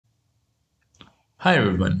Hi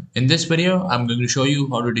everyone, in this video I'm going to show you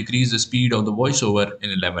how to decrease the speed of the voiceover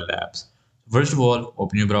in 11 labs. First of all,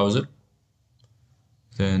 open your browser,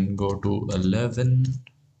 then go to 11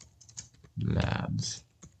 labs,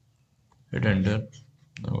 hit enter,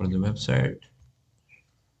 now go to the website.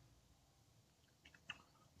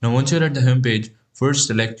 Now once you're at the home page, first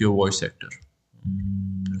select your voice sector.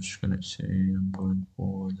 I'm just gonna say I'm going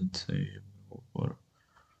for, let's say, go for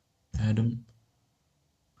Adam.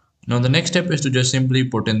 Now the next step is to just simply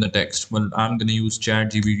put in the text. Well, I'm going to use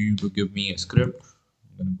ChatGPT to give me a script.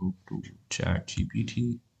 I'm going to go to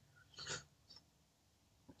ChatGPT.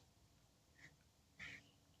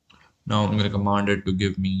 Now I'm going to command it to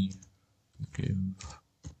give me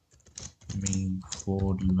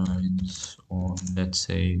 4 lines on, let's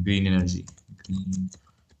say, green energy. Green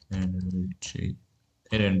energy.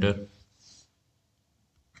 Hit enter.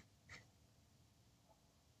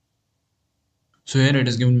 So here it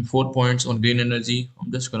is giving me 4 points on green energy.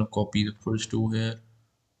 I'm just going to copy the first two here.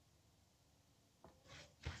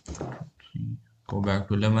 Go back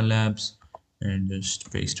to 11 labs and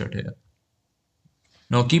just paste it here.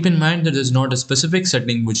 Now keep in mind that there's not a specific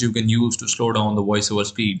setting which you can use to slow down the voiceover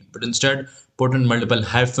speed, but instead put in multiple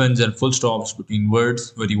hyphens and full stops between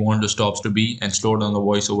words where you want the stops to be and slow down the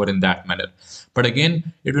voiceover in that manner. But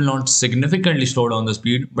again, it will not significantly slow down the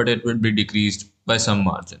speed, but it will be decreased by some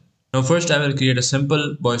margin. Now first I will create a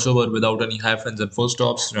simple voiceover without any hyphens and full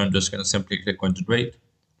stops. So I'm just going to simply click on generate.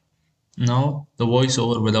 Now the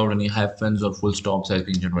voiceover without any hyphens or full stops has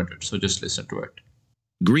been generated. So just listen to it.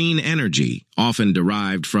 Green energy, often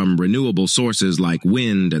derived from renewable sources like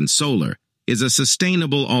wind and solar, is a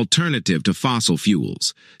sustainable alternative to fossil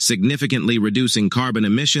fuels, significantly reducing carbon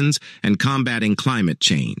emissions and combating climate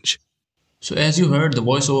change. So as you heard, the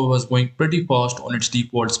voiceover was going pretty fast on its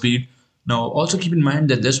default speed. Now also keep in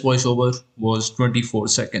mind that this voiceover was 24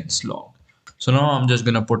 seconds long. So now I'm just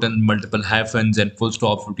gonna put in multiple hyphens and full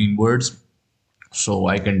stops between words so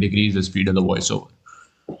I can decrease the speed of the voiceover.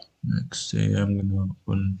 Next, say I'm gonna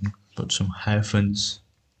put some hyphens,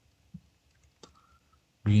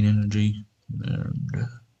 green energy, and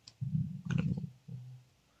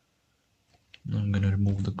I'm gonna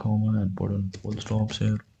remove the comma and put on full stops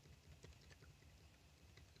here.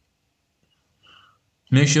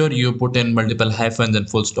 Make sure you put in multiple hyphens and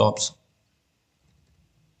full stops.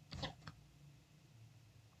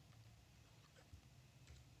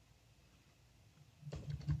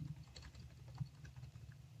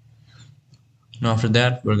 Now after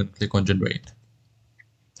that, we're going to click on generate.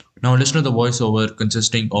 Now listen to the voiceover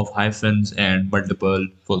consisting of hyphens and multiple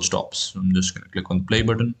full stops. I'm just going to click on the play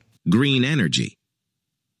button. Green energy,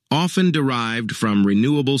 often derived from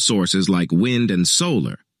renewable sources like wind and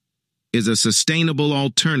solar, is a sustainable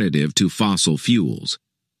alternative to fossil fuels,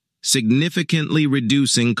 significantly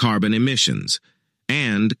reducing carbon emissions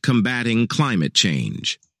and combating climate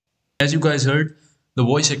change. As you guys heard, the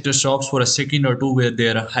voice sector stops for a second or two where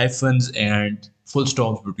there are hyphens and full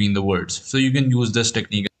stops between the words. So you can use this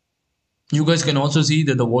technique. You guys can also see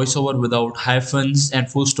that the voiceover without hyphens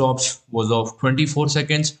and full stops was of 24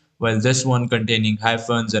 seconds, while this one containing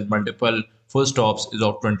hyphens and multiple full stops is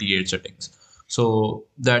of 28 seconds. So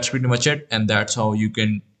that's pretty much it, and that's how you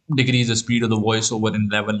can decrease the speed of the voiceover in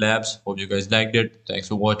 11 labs. Hope you guys liked it. Thanks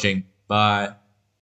for watching. Bye.